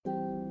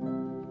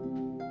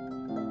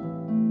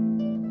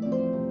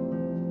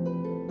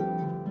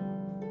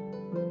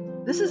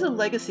This is a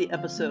legacy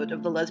episode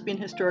of the Lesbian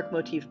Historic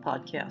Motif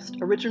podcast,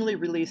 originally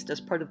released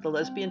as part of the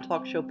Lesbian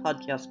Talk Show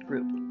podcast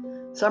group.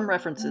 Some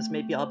references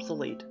may be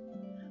obsolete.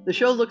 The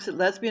show looks at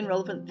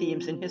lesbian-relevant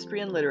themes in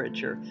history and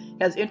literature,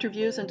 has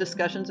interviews and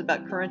discussions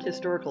about current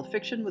historical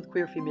fiction with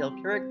queer female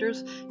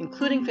characters,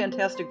 including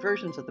fantastic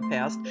versions of the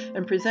past,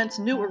 and presents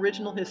new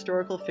original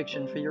historical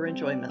fiction for your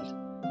enjoyment.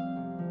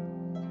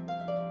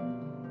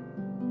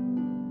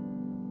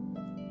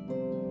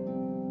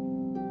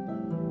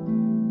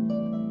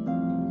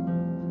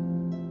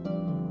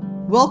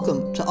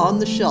 Welcome to On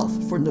the Shelf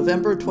for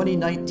November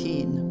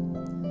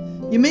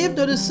 2019. You may have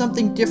noticed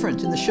something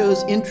different in the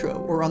show's intro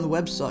or on the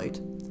website.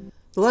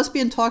 The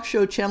Lesbian Talk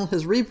Show channel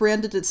has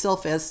rebranded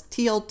itself as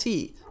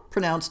TLT,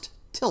 pronounced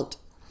Tilt.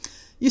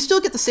 You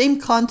still get the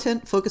same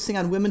content focusing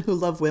on women who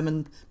love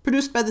women,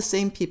 produced by the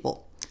same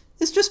people.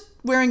 It's just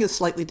wearing a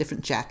slightly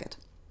different jacket.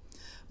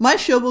 My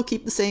show will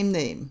keep the same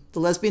name, the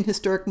Lesbian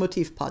Historic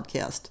Motif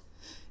Podcast.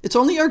 It's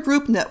only our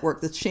group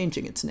network that's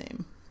changing its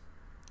name.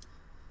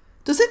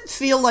 Does it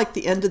feel like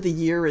the end of the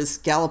year is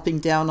galloping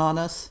down on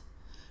us?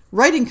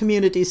 Writing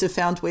communities have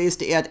found ways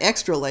to add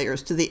extra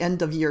layers to the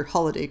end-of-year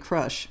holiday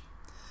crush.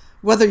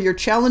 Whether you're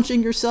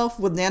challenging yourself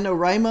with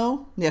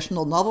NaNoWriMo,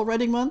 National Novel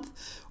Writing Month,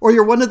 or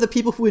you're one of the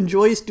people who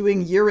enjoys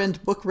doing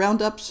year-end book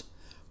roundups,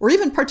 or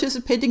even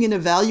participating in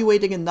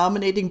evaluating and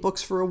nominating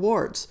books for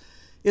awards,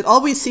 it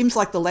always seems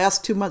like the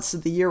last 2 months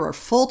of the year are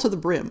full to the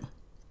brim.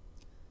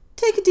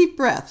 Take a deep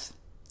breath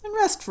and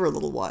rest for a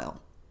little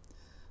while.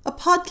 A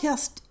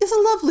podcast is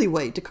a lovely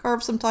way to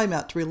carve some time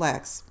out to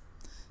relax,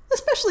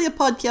 especially a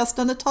podcast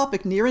on a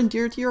topic near and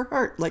dear to your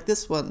heart like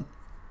this one.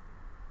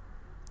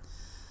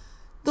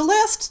 The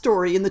last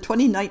story in the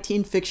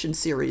 2019 fiction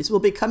series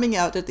will be coming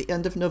out at the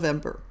end of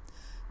November.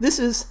 This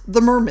is The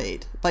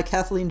Mermaid by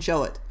Kathleen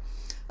Jowett,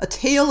 a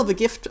tale of a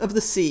gift of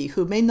the sea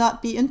who may not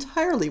be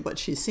entirely what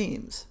she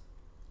seems.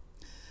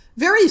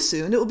 Very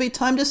soon it will be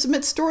time to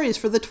submit stories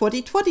for the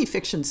 2020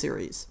 fiction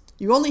series.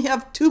 You only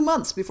have 2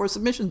 months before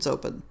submissions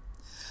open.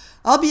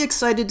 I'll be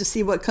excited to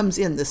see what comes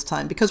in this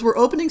time because we're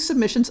opening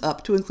submissions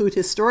up to include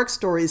historic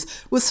stories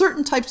with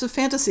certain types of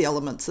fantasy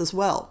elements as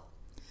well.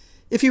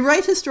 If you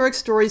write historic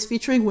stories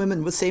featuring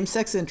women with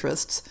same-sex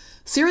interests,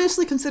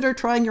 seriously consider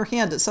trying your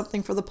hand at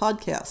something for the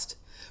podcast.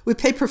 We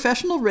pay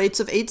professional rates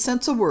of 8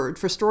 cents a word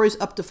for stories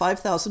up to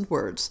 5,000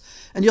 words,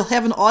 and you'll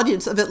have an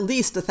audience of at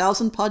least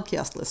 1,000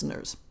 podcast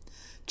listeners.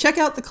 Check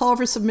out the call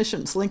for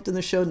submissions linked in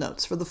the show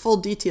notes for the full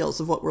details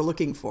of what we're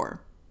looking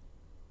for.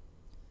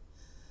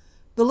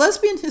 The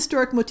Lesbian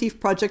Historic Motif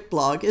Project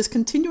blog is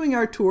continuing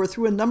our tour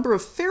through a number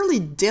of fairly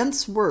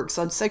dense works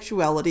on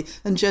sexuality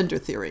and gender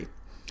theory.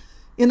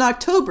 In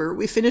October,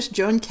 we finished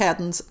Joan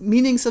Cadden's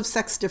Meanings of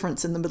Sex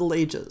Difference in the Middle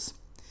Ages.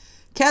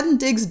 Cadden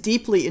digs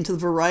deeply into the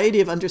variety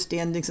of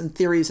understandings and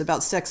theories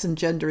about sex and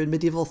gender in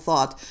medieval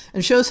thought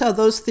and shows how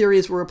those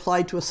theories were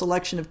applied to a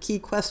selection of key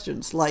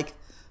questions like,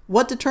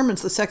 what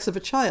determines the sex of a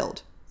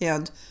child?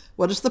 And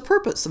what is the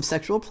purpose of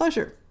sexual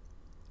pleasure?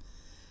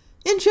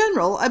 In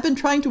general, I've been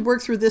trying to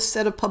work through this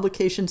set of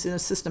publications in a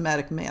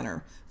systematic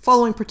manner,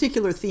 following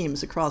particular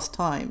themes across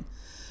time.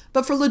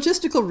 But for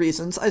logistical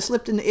reasons, I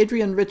slipped in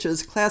Adrienne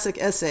Rich's classic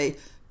essay,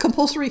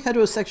 Compulsory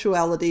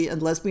Heterosexuality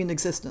and Lesbian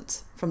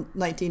Existence, from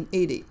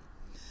 1980.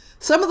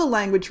 Some of the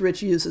language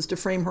Rich uses to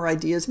frame her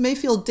ideas may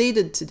feel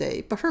dated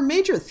today, but her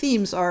major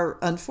themes are,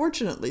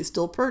 unfortunately,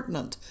 still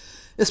pertinent,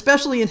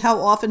 especially in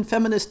how often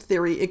feminist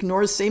theory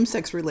ignores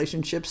same-sex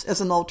relationships as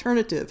an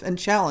alternative and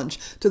challenge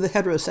to the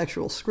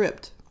heterosexual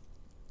script.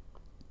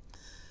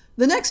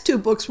 The next 2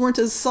 books weren't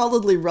as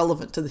solidly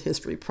relevant to the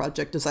history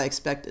project as I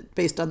expected,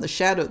 based on the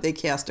shadow they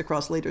cast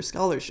across later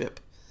scholarship.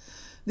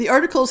 The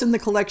articles in the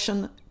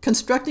collection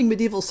Constructing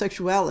Medieval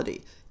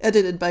Sexuality,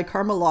 edited by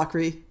Karma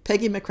Lockery,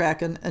 Peggy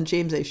McCracken, and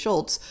James A.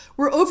 Schultz,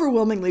 were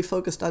overwhelmingly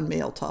focused on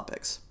male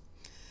topics.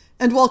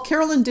 And while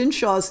Carolyn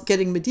Dinshaw's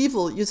Getting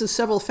Medieval uses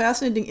several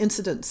fascinating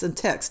incidents and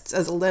texts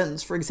as a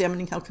lens for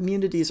examining how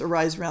communities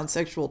arise around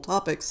sexual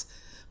topics,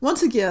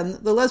 once again,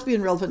 the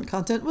lesbian-relevant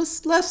content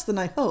was less than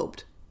I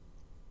hoped.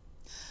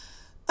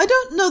 I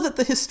don't know that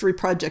the History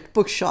Project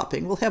book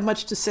shopping will have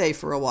much to say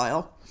for a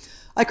while.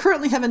 I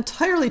currently have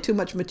entirely too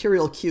much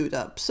material queued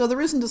up, so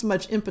there isn't as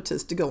much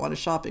impetus to go on a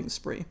shopping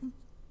spree.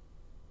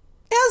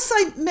 As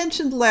I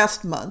mentioned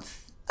last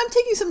month, I'm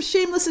taking some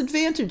shameless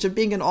advantage of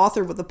being an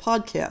author with a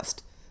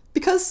podcast,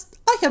 because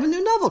I have a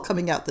new novel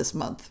coming out this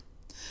month.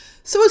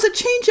 So as a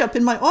change-up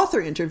in my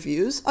author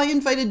interviews, I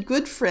invited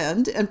good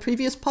friend and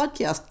previous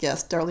podcast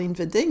guest Darlene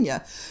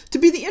Videgna to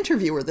be the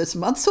interviewer this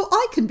month so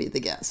I can be the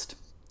guest.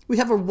 We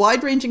have a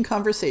wide-ranging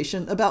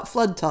conversation about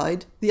Flood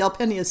Tide, the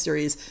Alpenia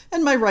series,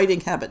 and my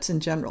writing habits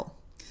in general.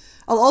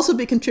 I'll also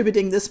be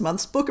contributing this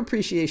month's book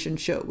appreciation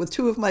show with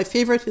 2 of my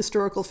favorite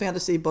historical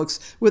fantasy books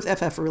with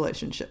FF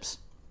relationships.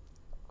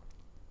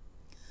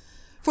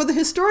 For the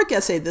historic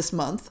essay this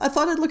month, I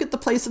thought I'd look at the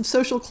place of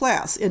social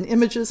class in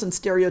images and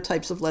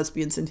stereotypes of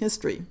lesbians in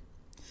history.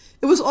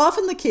 It was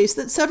often the case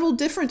that several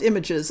different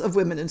images of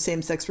women in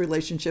same-sex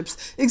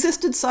relationships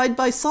existed side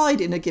by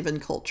side in a given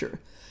culture,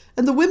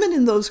 and the women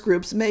in those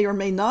groups may or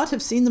may not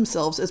have seen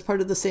themselves as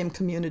part of the same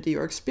community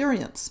or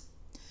experience.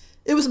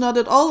 It was not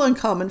at all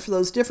uncommon for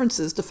those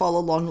differences to fall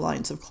along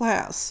lines of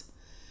class.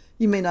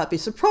 You may not be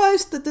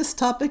surprised that this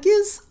topic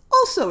is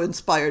also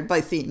inspired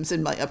by themes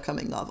in my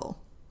upcoming novel.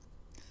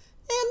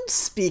 And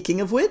speaking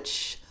of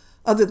which,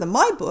 other than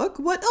my book,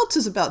 what else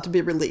is about to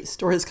be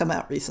released or has come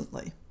out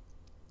recently?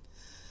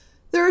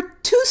 There are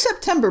 2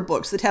 September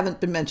books that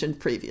haven't been mentioned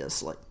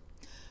previously.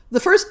 The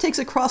first takes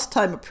a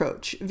cross-time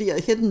approach via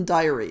Hidden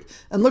Diary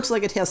and looks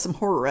like it has some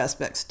horror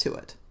aspects to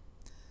it.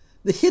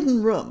 The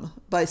Hidden Room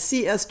by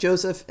C.S.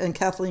 Joseph and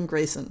Kathleen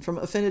Grayson from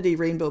Affinity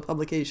Rainbow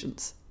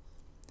Publications.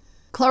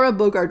 Clara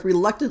Bogart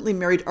reluctantly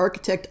married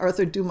architect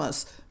Arthur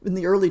Dumas in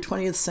the early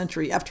 20th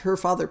century after her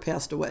father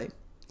passed away.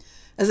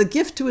 As a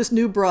gift to his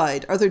new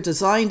bride, Arthur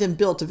designed and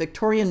built a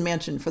Victorian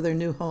mansion for their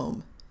new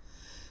home.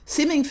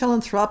 Seeming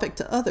philanthropic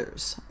to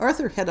others,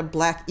 Arthur had a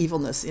black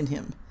evilness in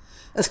him.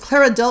 As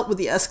Clara dealt with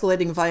the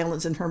escalating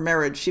violence in her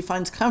marriage, she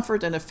finds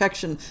comfort and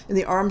affection in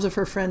the arms of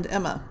her friend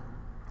Emma.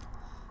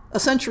 A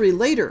century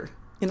later,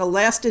 in a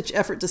last-ditch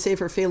effort to save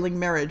her failing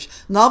marriage,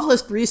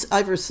 novelist Rhys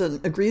Iverson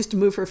agrees to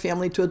move her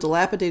family to a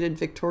dilapidated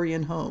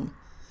Victorian home.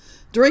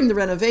 During the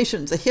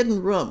renovations, a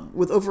hidden room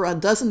with over a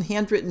dozen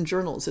handwritten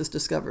journals is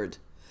discovered.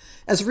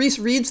 As Rhys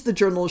reads the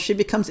journals, she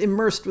becomes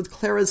immersed with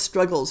Clara's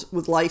struggles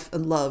with life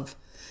and love.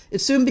 It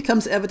soon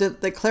becomes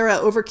evident that Clara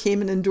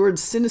overcame and endured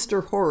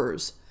sinister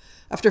horrors.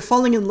 After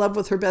falling in love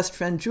with her best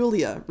friend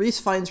Julia, Rhys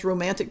finds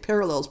romantic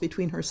parallels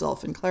between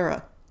herself and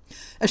Clara.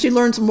 As she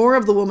learns more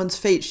of the woman's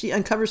fate, she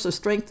uncovers the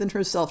strength in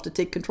herself to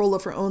take control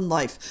of her own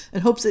life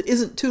and hopes it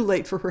isn't too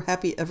late for her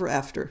happy ever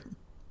after.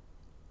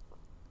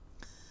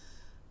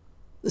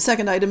 The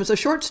second item is a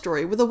short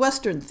story with a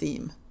Western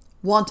theme,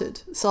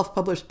 Wanted,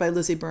 self-published by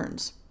Lizzie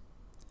Burns.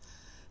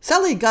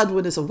 Sally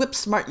Godwin is a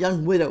whip-smart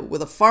young widow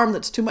with a farm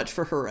that's too much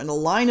for her and a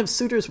line of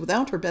suitors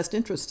without her best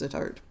interests at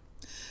heart.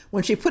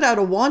 When she put out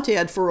a want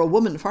ad for a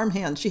woman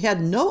farmhand, she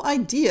had no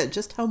idea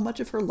just how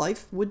much of her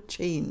life would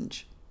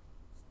change.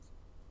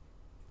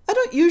 I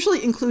don't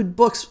usually include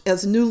books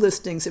as new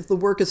listings if the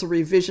work is a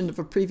revision of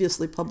a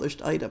previously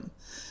published item.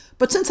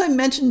 But since I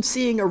mentioned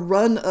seeing a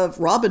run of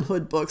Robin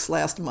Hood books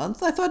last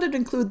month, I thought I'd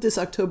include this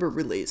October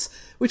release,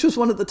 which was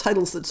one of the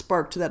titles that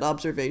sparked that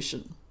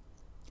observation.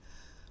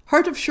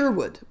 Heart of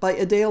Sherwood by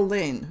Adele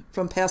Lane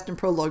from Past and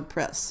Prologue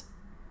Press.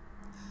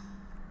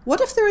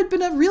 What if there had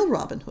been a real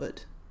Robin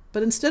Hood,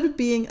 but instead of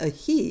being a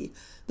he,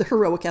 the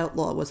heroic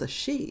outlaw was a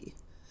she?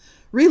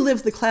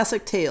 Relive the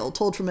classic tale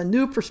told from a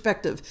new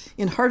perspective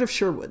in Heart of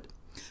Sherwood.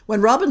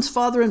 When Robin's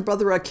father and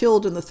brother are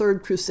killed in the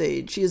Third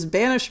Crusade, she is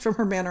banished from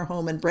her manor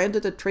home and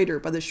branded a traitor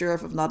by the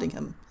Sheriff of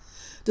Nottingham.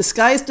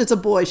 Disguised as a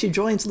boy, she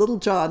joins Little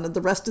John and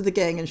the rest of the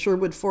gang in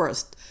Sherwood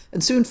Forest,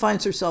 and soon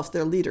finds herself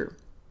their leader.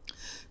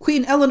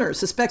 Queen Eleanor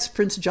suspects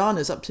Prince John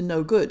is up to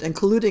no good and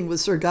colluding with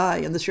Sir Guy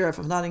and the Sheriff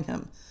of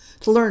Nottingham.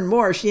 To learn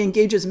more, she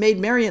engages Maid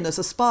Marian as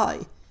a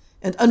spy,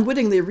 and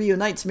unwittingly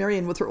reunites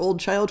Marian with her old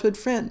childhood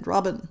friend,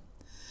 Robin.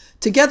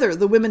 Together,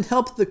 the women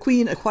help the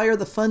Queen acquire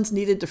the funds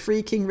needed to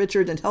free King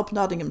Richard and help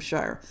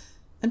Nottinghamshire,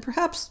 and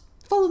perhaps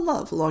fall in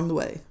love along the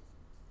way.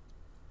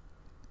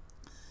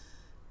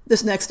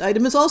 This next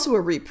item is also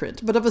a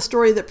reprint, but of a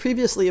story that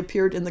previously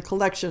appeared in the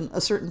collection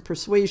A Certain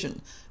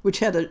Persuasion, which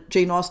had a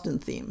Jane Austen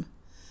theme.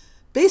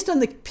 Based on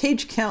the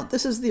page count,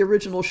 this is the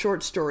original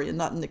short story and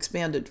not an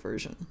expanded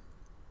version.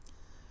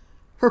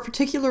 Her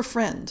Particular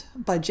Friend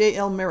by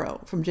J.L.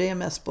 Merrow from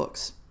JMS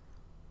Books.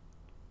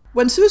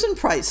 When Susan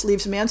Price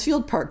leaves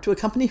Mansfield Park to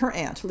accompany her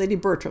aunt, Lady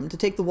Bertram, to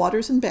take the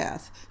waters in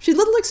Bath, she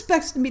little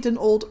expects to meet an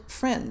old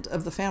friend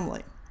of the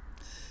family.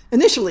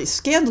 Initially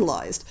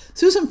scandalized,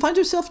 Susan finds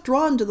herself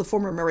drawn to the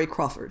former Mary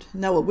Crawford,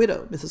 now a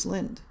widow, Mrs.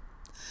 Lynde.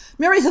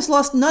 Mary has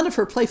lost none of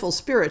her playful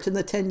spirit in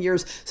the 10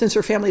 years since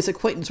her family's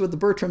acquaintance with the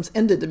Bertrams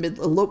ended amid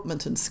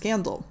elopement and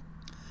scandal.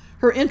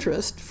 Her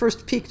interest,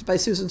 first piqued by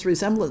Susan's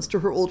resemblance to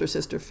her older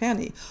sister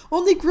Fanny,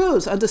 only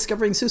grows on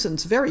discovering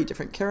Susan's very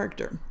different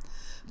character.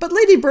 But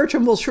Lady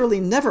Bertram will surely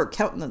never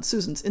countenance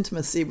Susan's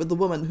intimacy with the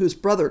woman whose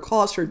brother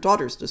caused her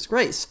daughter's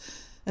disgrace,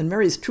 and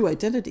Mary's true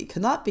identity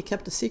cannot be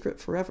kept a secret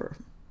forever.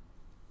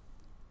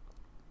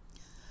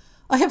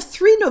 I have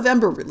 3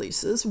 November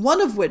releases,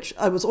 one of which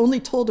I was only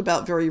told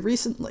about very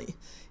recently.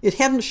 It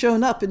hadn't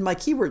shown up in my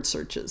keyword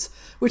searches,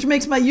 which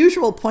makes my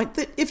usual point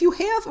that if you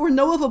have or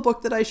know of a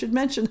book that I should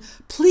mention,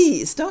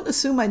 please don't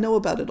assume I know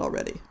about it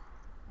already.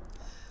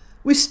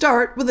 We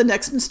start with the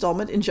next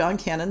installment in John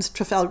Cannon's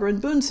Trafalgar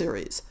and Boone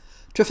series,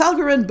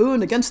 Trafalgar and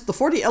Boone Against the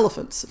 40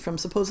 Elephants from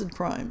Supposed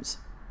Crimes.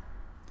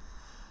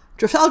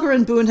 Trafalgar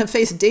and Boone have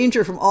faced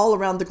danger from all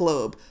around the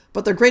globe,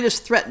 but their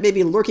greatest threat may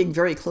be lurking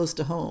very close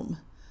to home.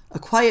 A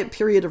quiet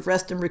period of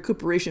rest and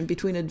recuperation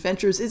between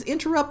adventures is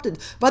interrupted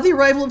by the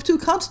arrival of 2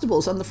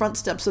 constables on the front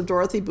steps of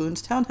Dorothy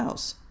Boone's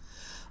townhouse.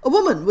 A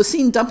woman was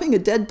seen dumping a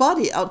dead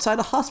body outside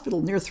a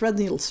hospital near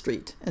Threadneedle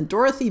Street, and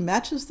Dorothy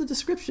matches the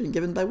description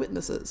given by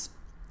witnesses.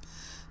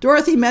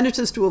 Dorothy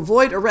manages to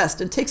avoid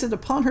arrest and takes it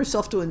upon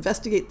herself to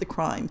investigate the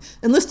crime,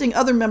 enlisting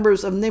other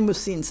members of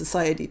Nemusine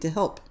Society to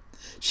help.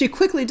 She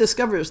quickly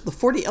discovers the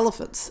 40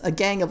 Elephants, a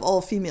gang of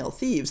all-female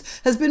thieves,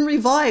 has been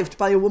revived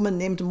by a woman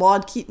named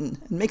Maud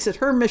Keaton and makes it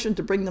her mission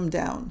to bring them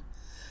down.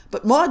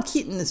 But Maud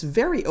Keaton is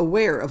very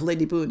aware of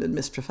Lady Boone and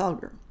Miss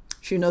Trafalgar.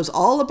 She knows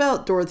all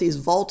about Dorothy's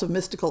vault of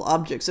mystical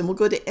objects and will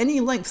go to any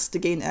lengths to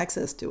gain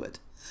access to it.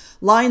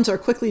 Lines are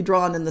quickly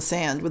drawn in the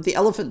sand, with the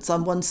elephants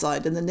on one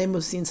side and the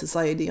Nemosyne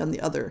Society on the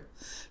other.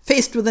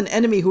 Faced with an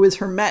enemy who is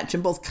her match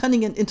in both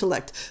cunning and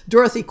intellect,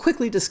 Dorothy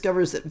quickly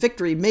discovers that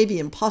victory may be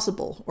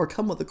impossible or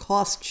come with a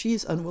cost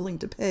she's unwilling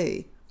to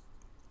pay.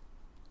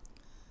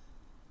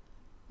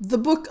 The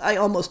book I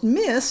almost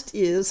missed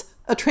is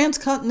A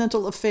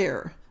Transcontinental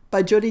Affair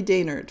by Jodi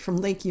Daynard from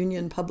Lake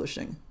Union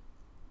Publishing.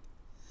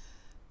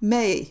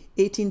 May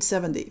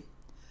 1870.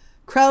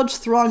 Crowds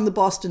throng the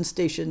Boston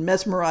station,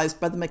 mesmerized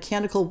by the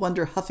mechanical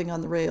wonder huffing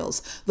on the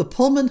rails, the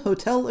Pullman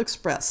Hotel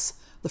Express,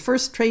 the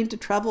first train to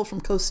travel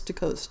from coast to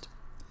coast.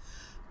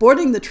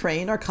 Boarding the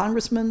train are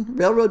congressmen,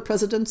 railroad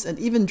presidents, and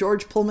even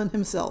George Pullman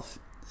himself.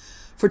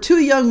 For two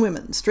young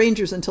women,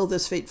 strangers until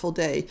this fateful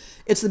day,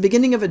 it's the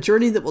beginning of a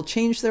journey that will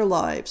change their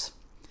lives.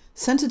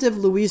 Sensitive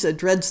Louisa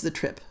dreads the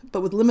trip,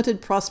 but with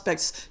limited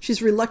prospects,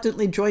 she's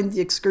reluctantly joined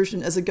the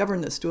excursion as a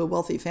governess to a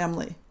wealthy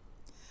family.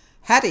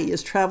 Hattie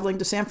is traveling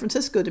to San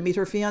Francisco to meet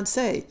her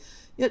fiancé,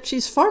 yet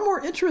she's far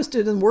more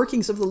interested in the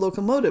workings of the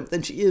locomotive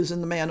than she is in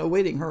the man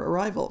awaiting her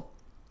arrival.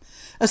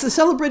 As the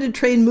celebrated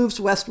train moves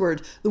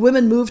westward, the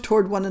women move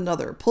toward one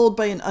another, pulled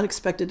by an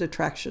unexpected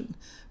attraction.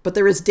 But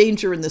there is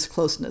danger in this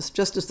closeness,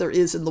 just as there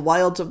is in the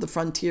wilds of the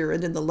frontier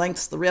and in the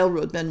lengths the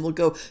railroad men will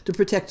go to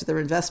protect their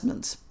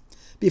investments.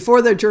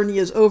 Before their journey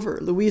is over,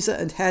 Louisa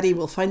and Hattie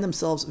will find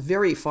themselves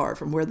very far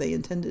from where they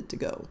intended to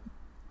go.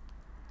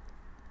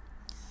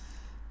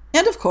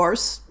 And of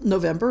course,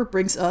 November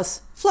brings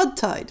us Flood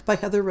Tide by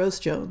Heather Rose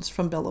Jones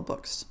from Bella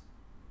Books.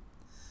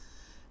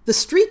 The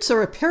streets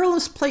are a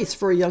perilous place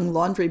for a young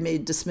laundry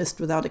maid dismissed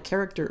without a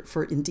character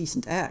for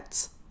indecent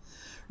acts.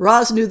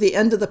 Roz knew the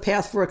end of the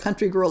path for a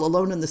country girl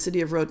alone in the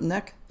city of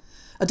Roteneck.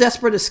 A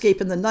desperate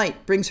escape in the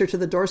night brings her to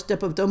the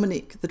doorstep of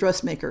Dominique, the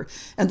dressmaker,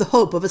 and the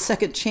hope of a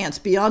second chance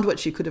beyond what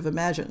she could have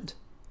imagined.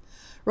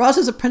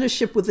 Roz's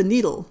apprenticeship with the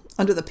needle,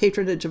 under the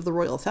patronage of the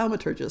royal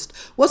thaumaturgist,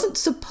 wasn't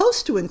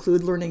supposed to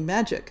include learning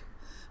magic.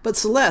 But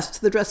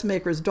Celeste, the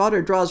dressmaker's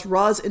daughter, draws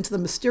Roz into the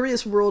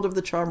mysterious world of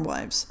the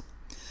Charmwives.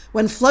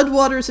 When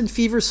floodwaters and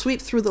fever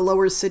sweep through the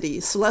lower city,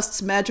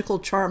 Celeste's magical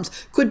charms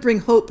could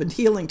bring hope and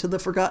healing to the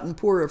forgotten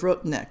poor of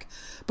Roteneck,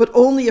 but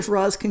only if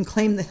Roz can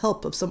claim the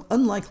help of some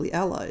unlikely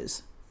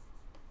allies.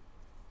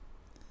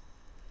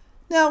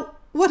 Now,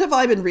 what have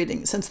I been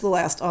reading since the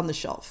last On the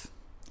Shelf?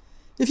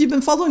 If you've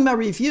been following my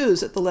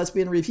reviews at the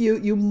Lesbian Review,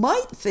 you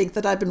might think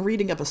that I've been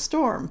reading up a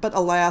storm, but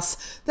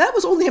alas, that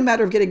was only a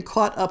matter of getting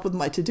caught up with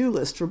my to-do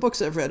list for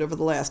books I've read over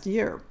the last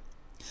year.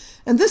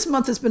 And this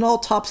month has been all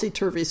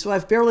topsy-turvy, so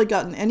I've barely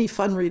gotten any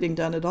fun reading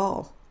done at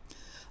all.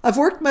 I've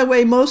worked my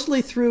way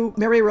mostly through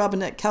Mary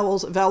Robinette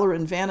Kowal's Valor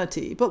and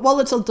Vanity, but while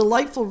it's a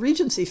delightful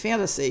Regency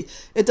fantasy,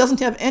 it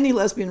doesn't have any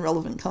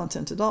lesbian-relevant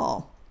content at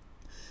all.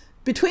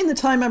 Between the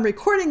time I'm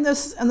recording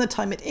this and the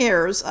time it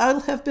airs,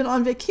 I'll have been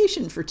on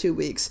vacation for 2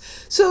 weeks,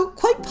 so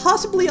quite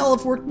possibly I'll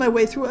have worked my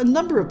way through a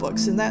number of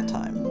books in that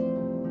time.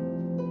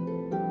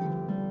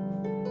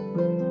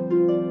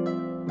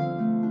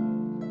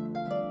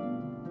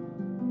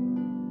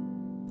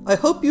 I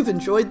hope you've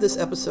enjoyed this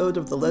episode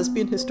of the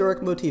Lesbian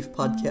Historic Motif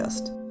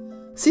podcast.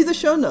 See the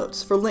show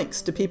notes for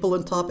links to people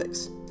and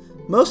topics.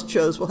 Most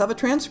shows will have a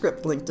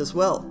transcript linked as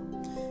well.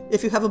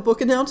 If you have a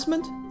book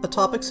announcement, a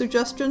topic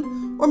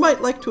suggestion, or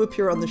might like to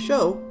appear on the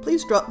show,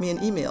 please drop me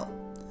an email.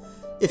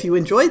 If you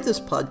enjoyed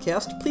this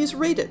podcast, please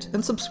rate it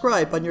and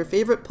subscribe on your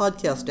favorite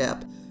podcast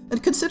app,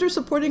 and consider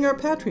supporting our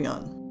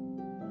Patreon.